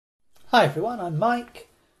Hi everyone, I'm Mike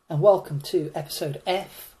and welcome to episode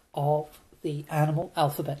F of the Animal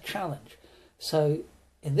Alphabet Challenge. So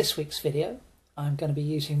in this week's video I'm going to be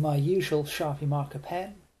using my usual Sharpie marker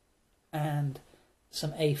pen and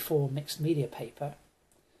some A4 mixed media paper,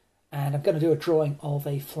 and I'm going to do a drawing of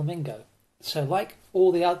a flamingo. So like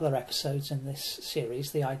all the other episodes in this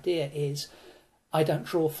series, the idea is I don't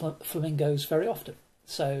draw flamingos very often.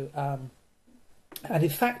 And in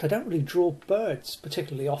fact, I don't really draw birds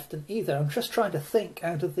particularly often either. I'm just trying to think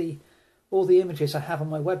out of all the images I have on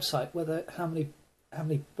my website, how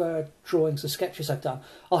many bird drawings or sketches I've done.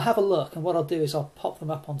 I'll have a look, and what I'll do is I'll pop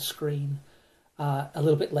them up on screen a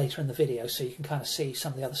little bit later in the video so you can kind of see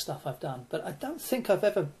some of the other stuff I've done. But I don't think I've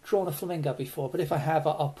ever drawn a flamingo before, but if I have,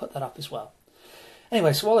 I'll put that up as well.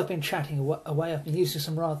 Anyway, so while I've been chatting away, I've been using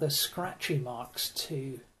some rather scratchy marks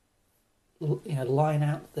to line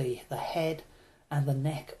out the head and the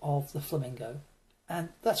neck of the flamingo. And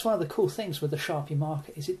that's one of the cool things with the Sharpie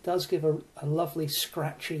marker, is it does give a lovely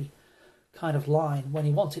scratchy kind of line when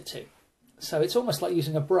you want it to. So it's almost like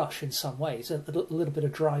using a brush in some ways, a little bit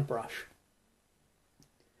of dry brush.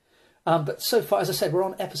 But so far, as I said, we're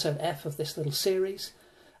on episode F of this little series.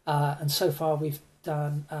 And so far we've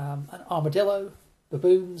done an armadillo,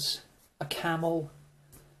 baboons, a camel,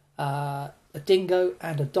 a dingo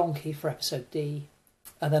and a donkey for episode D.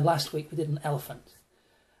 And then last week we did an elephant.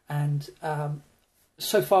 And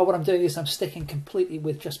so far what I'm doing is I'm sticking completely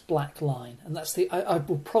with just black line. And that's I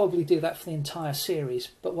will probably do that for the entire series.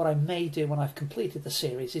 But what I may do when I've completed the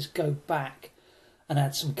series is go back and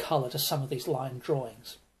add some colour to some of these line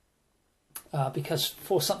drawings. Because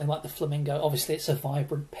for something like the flamingo, obviously it's a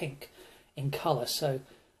vibrant pink in colour. So,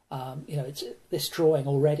 this drawing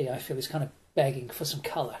already I feel is kind of begging for some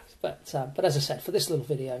colour. But as I said, for this little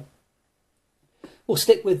video, we'll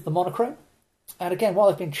stick with the monochrome. And again, while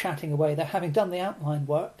I've been chatting away there, having done the outline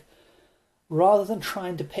work, rather than try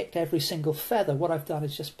and depict every single feather, what I've done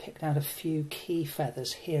is just picked out a few key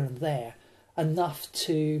feathers here and there, enough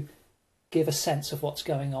to give a sense of what's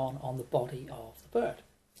going on the body of the bird.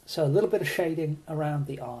 So a little bit of shading around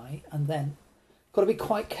the eye, and then got to be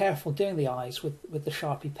quite careful doing the eyes with the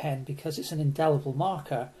Sharpie pen, because it's an indelible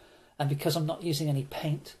marker, and because I'm not using any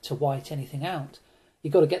paint to white anything out,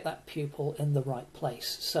 you've got to get that pupil in the right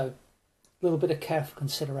place. So a little bit of careful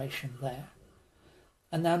consideration there.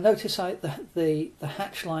 And now notice the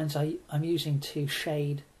hatch lines I'm using to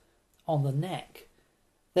shade on the neck,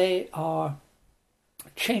 they are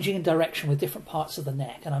changing in direction with different parts of the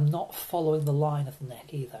neck, and I'm not following the line of the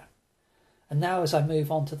neck either. And now as I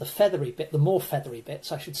move on to the feathery bit, the more feathery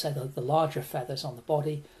bits, I should say, the larger feathers on the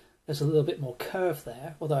body, there's a little bit more curve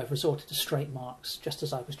there, although I've resorted to straight marks just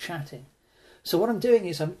as I was chatting. So what I'm doing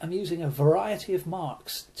is I'm using a variety of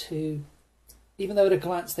marks to, even though at a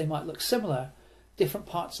glance they might look similar, different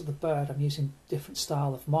parts of the bird I'm using different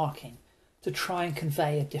style of marking to try and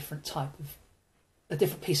convey a different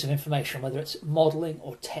piece of information, whether it's modelling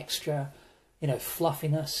or texture,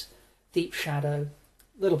 fluffiness, deep shadow,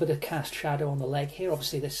 a little bit of cast shadow on the leg here.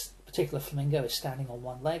 Obviously this particular flamingo is standing on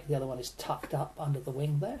one leg, the other one is tucked up under the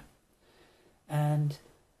wing there. And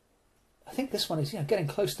I think this one is getting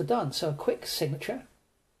close to done, so a quick signature.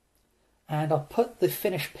 And I'll put the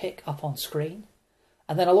finished pic up on screen,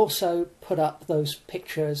 and then I'll also put up those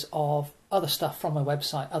pictures of other stuff from my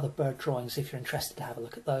website, other bird drawings, if you're interested to have a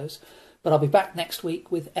look at those. But I'll be back next week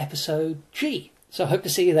with episode G, so I hope to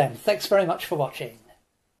see you then. Thanks very much for watching.